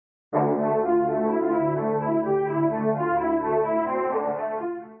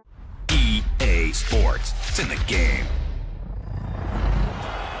It's in the game.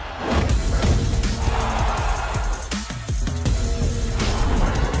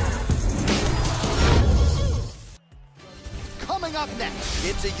 Coming up next,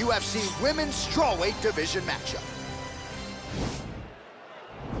 it's a UFC Women's Strawweight Division matchup.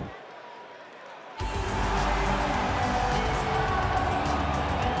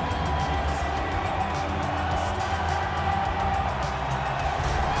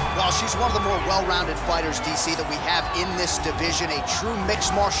 Well, she's one of the more well-rounded fighters, DC, that we have in this division. A true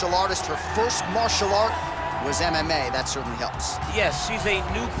mixed martial artist. Her first martial art was MMA. That certainly helps. Yes, she's a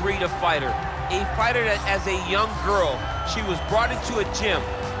new breed of fighter. A fighter that, as a young girl, she was brought into a gym.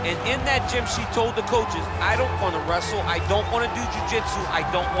 And in that gym, she told the coaches, I don't want to wrestle. I don't want to do jiu-jitsu. I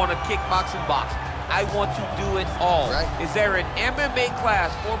don't want to kickbox and box. I want to do it all. Right. Is there an MMA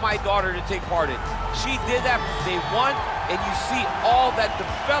class for my daughter to take part in? She did that from day one, and you see all that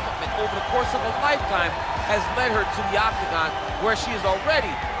development over the course of a lifetime has led her to the octagon, where she is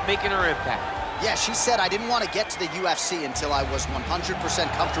already making her impact. Yeah, she said, I didn't want to get to the UFC until I was 100%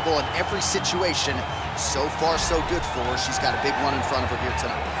 comfortable in every situation. So far, so good for her. She's got a big one in front of her here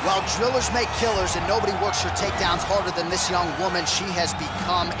tonight. Well, drillers make killers, and nobody works her takedowns harder than this young woman. She has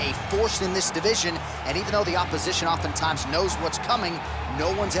become a force in this division, and even though the opposition oftentimes knows what's coming, no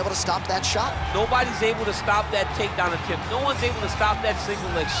one's able to stop that shot. Nobody's able to stop that takedown attempt. No one's able to stop that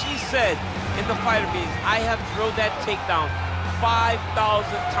single leg. She said in the fighter meetings, I have drilled that takedown 5,000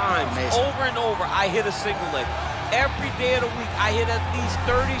 times. Amazing. Over and over, I hit a single leg. Every day of the week, I hit at least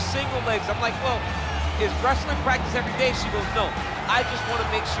 30 single legs. I'm like, well, is wrestling practice every day? She goes, no. I just want to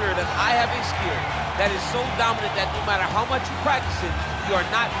make sure that I have a skill that is so dominant that no matter how much you practice it, you are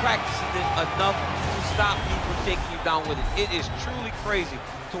not practicing it enough to stop me from taking you down with it. It is truly crazy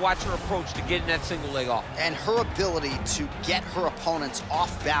to watch her approach to getting that single leg off. And her ability to get her opponents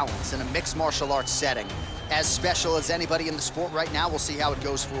off balance in a mixed martial arts setting, as special as anybody in the sport right now. We'll see how it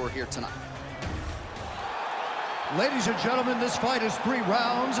goes for her here tonight. Ladies and gentlemen, this fight is 3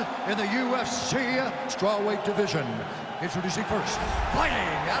 rounds in the UFC Strawweight Division. Introducing first, fighting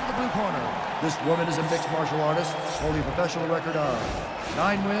out of the blue corner. This woman is a mixed martial artist, holding a professional record of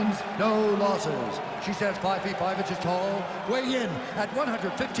 9 wins, no losses. She stands 5 feet 5 inches tall, weighing in at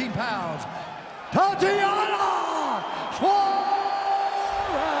 115 pounds. Tatiana Suarez!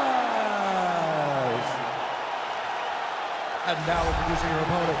 And now introducing her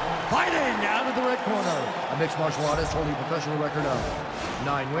opponent, fighting out of the red corner. A mixed martial artist holding a professional record of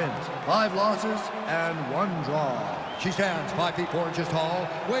 9 wins, 5 losses, and 1 draw. She stands 5 feet 4 inches tall,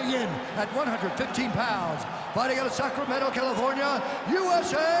 weighing in at 115 pounds. Fighting out of Sacramento, California,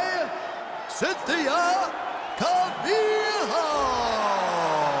 USA, Cynthia Calvillo.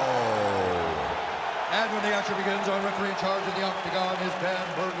 And when the action begins, our referee in charge of the octagon is Dan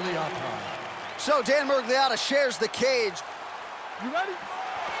Bergliotta. So Dan Bergliotta shares the cage. You ready? You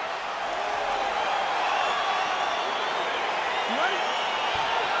ready?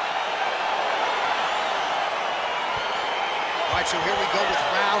 All right, so here we go with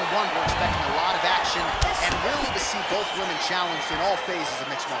round 1. We're expecting a lot of action and really to see both women challenged in all phases of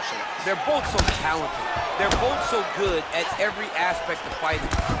mixed martial arts. They're both so talented. They're both so good at every aspect of fighting.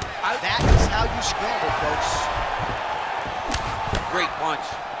 That is how you scramble, folks. Great punch.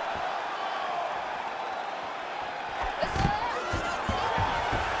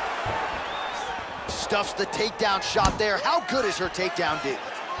 Stuffs the takedown shot there. How good is her takedown, D?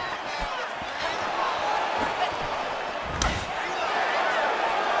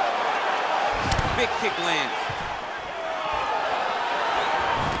 Big kick lands.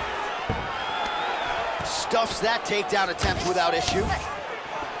 Stuffs that takedown attempt without issue.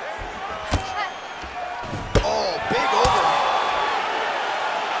 Oh, big overhand.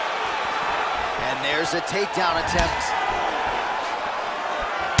 And there's a takedown attempt.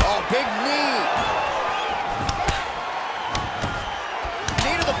 Oh, big knee.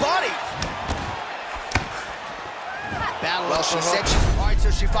 Knee to the body. Battle. Well, she said she... All right,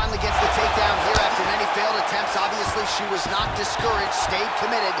 so she finally gets the takedown here after many failed attempts. Obviously, she was not discouraged, stayed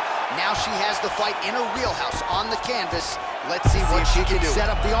committed. Now she has the fight in her wheelhouse on the canvas. Let's see what she can do. Set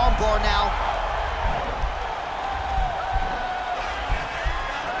up the arm bar now.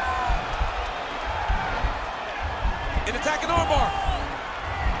 An attacking armbar.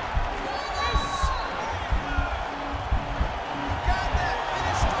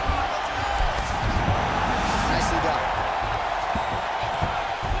 Nicely done.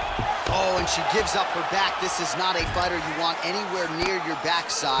 Oh, and she gives up her back. This is not a fighter you want anywhere near your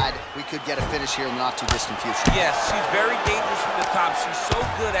backside. We could get a finish here in the not-too-distant future. Yes, she's very dangerous from the top. She's so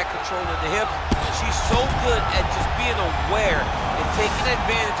good at controlling the hips. She's so good at just being aware and taking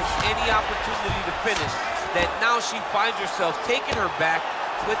advantage of any opportunity to finish. that now she finds herself taking her back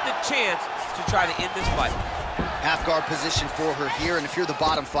with the chance to try to end this fight. Half guard position for her here, and if you're the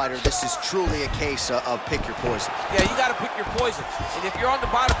bottom fighter, this is truly a case of pick your poison. Yeah, you gotta pick your poison. And if you're on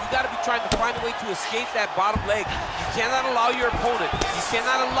the bottom, you gotta be trying to find a way to escape that bottom leg. You cannot allow your opponent, you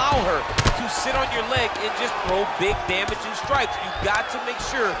cannot allow her to sit on your leg and just throw big damaging strikes. You got to make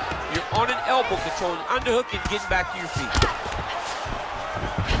sure you're on an elbow, controlling underhook and getting back to your feet.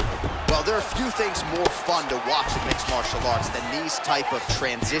 Well, there are few things more fun to watch in mixed martial arts than these type of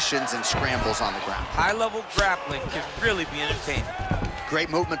transitions and scrambles on the ground. High-level grappling can really be entertaining. Great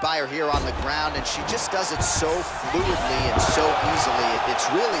movement by her here on the ground, and she just does it so fluidly and so easily. It's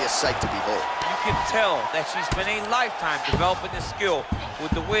really a sight to behold. You can tell that she's spent a lifetime developing this skill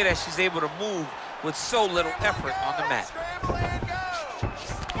with the way that she's able to move with so little effort on the mat.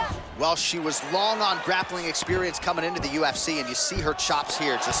 Well, she was long on grappling experience coming into the UFC, and you see her chops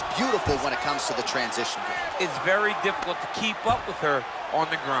here, just beautiful when it comes to the transition. It's very difficult to keep up with her on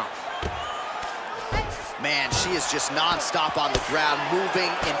the ground. Man, she is just non-stop on the ground,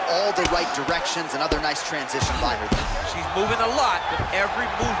 moving in all the right directions. Another nice transition by her there. She's moving a lot, but every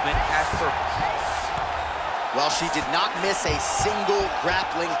movement has purpose. Well, she did not miss a single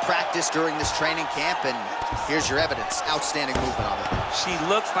grappling practice during this training camp, and here's your evidence. Outstanding movement on it. She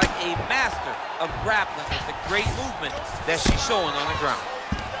looks like a master of grappling with the great movement that she's showing on the ground.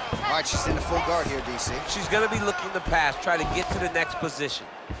 All right, she's in the full guard here, DC. She's gonna be looking to pass, try to get to the next position.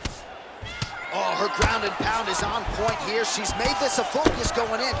 Oh, her ground and pound is on point here. She's made this a focus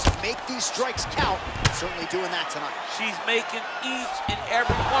going in to make these strikes count. Certainly doing that tonight. She's making each and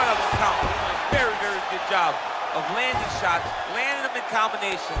every one of them count. Doing a very, very good job of landing shots, landing them in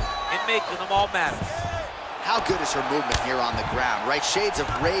combination, and making them all matter. How good is her movement here on the ground, right? Shades of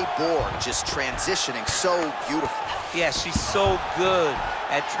Ray Borg, just transitioning so beautiful. Yeah, she's so good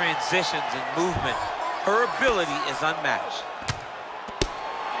at transitions and movement. Her ability is unmatched.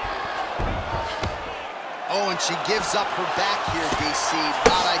 Oh, and she gives up her back here, DC.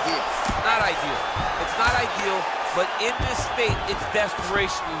 Not ideal. Not ideal. It's not ideal, but in this state, it's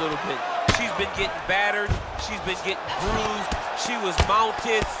desperation a little bit. She's been getting battered. She's been getting bruised. She was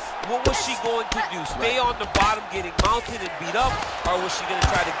mounted. What was she going to do? Stay on the bottom getting mounted and beat up? Or was she going to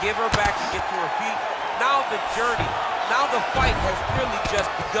try to give her back and get to her feet? Now the journey, now the fight has really just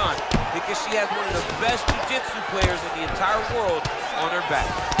begun because she has one of the best jiu-jitsu players in the entire world on her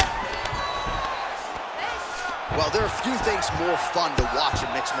back. Well, there are few things more fun to watch in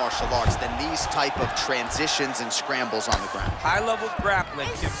mixed martial arts than these type of transitions and scrambles on the ground. High-level grappling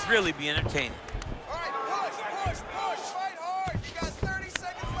can really be entertaining. All right, push, fight hard. You got 30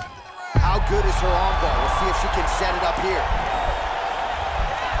 seconds left in the round. How good is her armbar? We'll see if she can set it up here.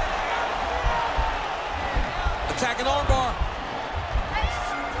 Attacking armbar.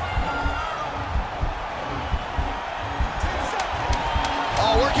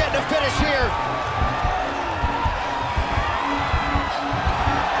 Oh, we're getting a finish here.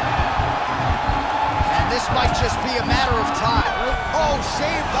 This might just be a matter of time. Oh,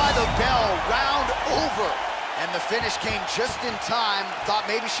 saved by the bell, round over. And the finish came just in time. Thought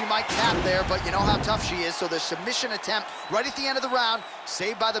maybe she might tap there, but you know how tough she is. So the submission attempt right at the end of the round,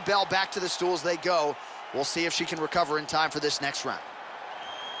 saved by the bell, back to the stools they go. We'll see if she can recover in time for this next round.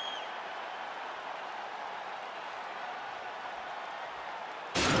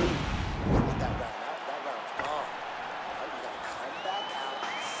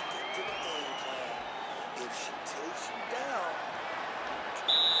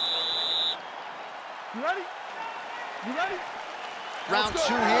 You ready? You ready? Round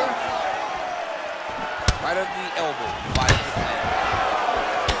two here. Right under the elbow by Tatiana.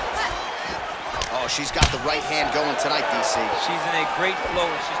 Oh, she's got the right hand going tonight, DC. She's in a great flow,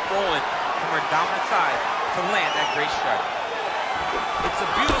 and she's throwing from her dominant side to land that great strike. It's a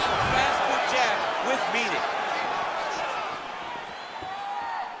beautiful fast foot jab with meaning.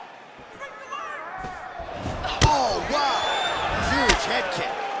 Oh, wow. Huge head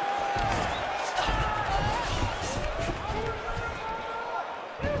kick.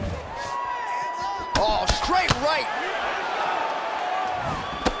 Oh, straight right.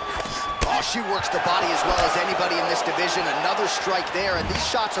 Oh, she works the body as well as anybody in this division. Another strike there, and these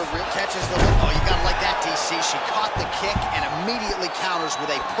shots are real. Catches the look. Oh, you gotta like that, DC. She caught the kick and immediately counters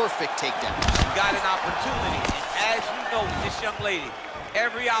with a perfect takedown. She got an opportunity, and as you know with this young lady,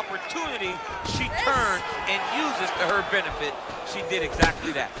 every opportunity she turns and uses to her benefit. She did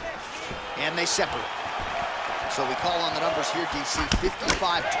exactly that. And they separate. So we call on the numbers here, DC.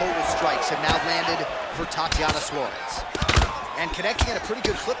 55 total strikes have now landed for Tatiana Suarez. And connecting at a pretty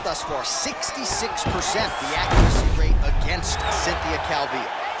good clip thus far, 66% the accuracy rate against Cynthia Calvillo.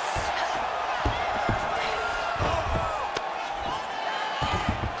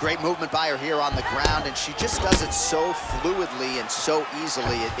 Great movement by her here on the ground, and she just does it so fluidly and so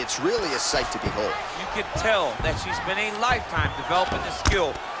easily. It's really a sight to behold. You can tell that she's been a lifetime developing the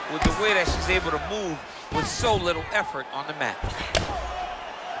skill with the way that she's able to move with so little effort on the mat.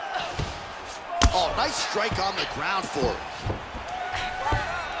 Oh, nice strike on the ground for her.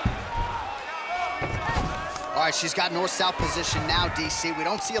 All right, she's got north-south position now, DC. We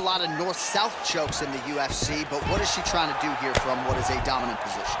don't see a lot of north-south chokes in the UFC, but what is she trying to do here from what is a dominant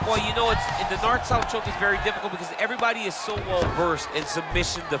position? Well, you know, the north-south choke is very difficult because everybody is so well-versed in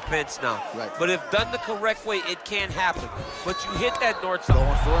submission defense now. Right. But if done the correct way, it can happen. But you hit that north-south.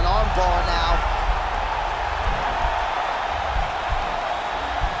 Going for an arm bar now.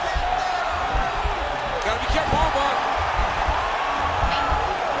 Gotta be careful, arm bar.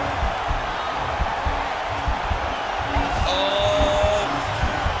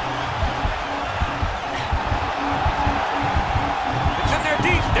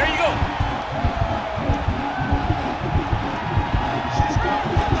 There you go.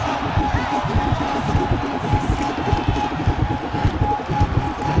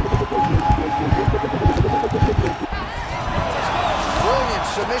 Brilliant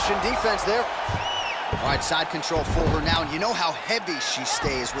submission defense there. All right, side control for her now, and you know how heavy she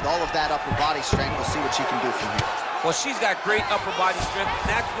stays with all of that upper body strength. We'll see what she can do from here. Well, she's got great upper body strength, and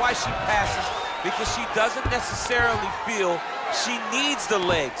that's why she passes, because she doesn't necessarily feel she needs the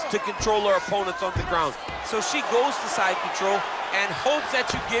legs to control her opponents on the ground. So she goes to side control and hopes that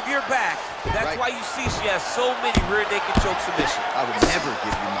you give your back. That's why you see she has so many rear naked choke submissions. I would never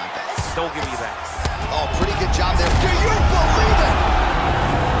give you my back. Don't give me that. Oh, pretty good job there. Do you believe it?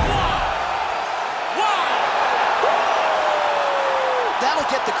 That'll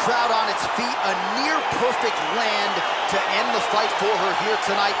get the crowd on its feet. A near-perfect land to end the fight for her here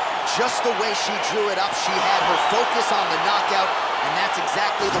tonight. Just the way she drew it up, she had her focus on the knockout, and that's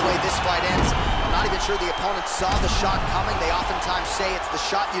exactly the way this fight ends. I'm not even sure the opponent saw the shot coming. They oftentimes say it's the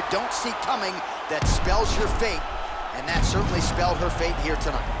shot you don't see coming that spells your fate, and that certainly spelled her fate here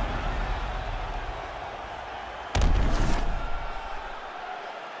tonight.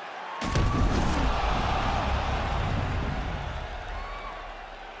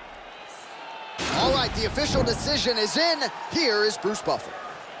 All right, the official decision is in. Here is Bruce Buffer.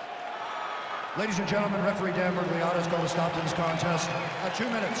 Ladies and gentlemen, referee Dan Mergliata is going to stop to this contest at 2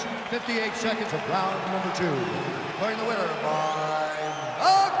 minutes, 58 seconds of round number 2. Declaring the winner by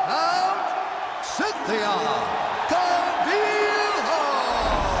knockout, Cynthia Calvillo.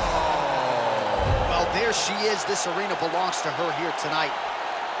 Well, there she is. This arena belongs to her here tonight.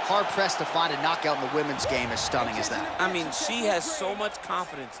 Hard-pressed to find a knockout in the women's game as stunning as that. I mean, she has so much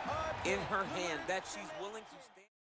confidence in her hand that she's willing to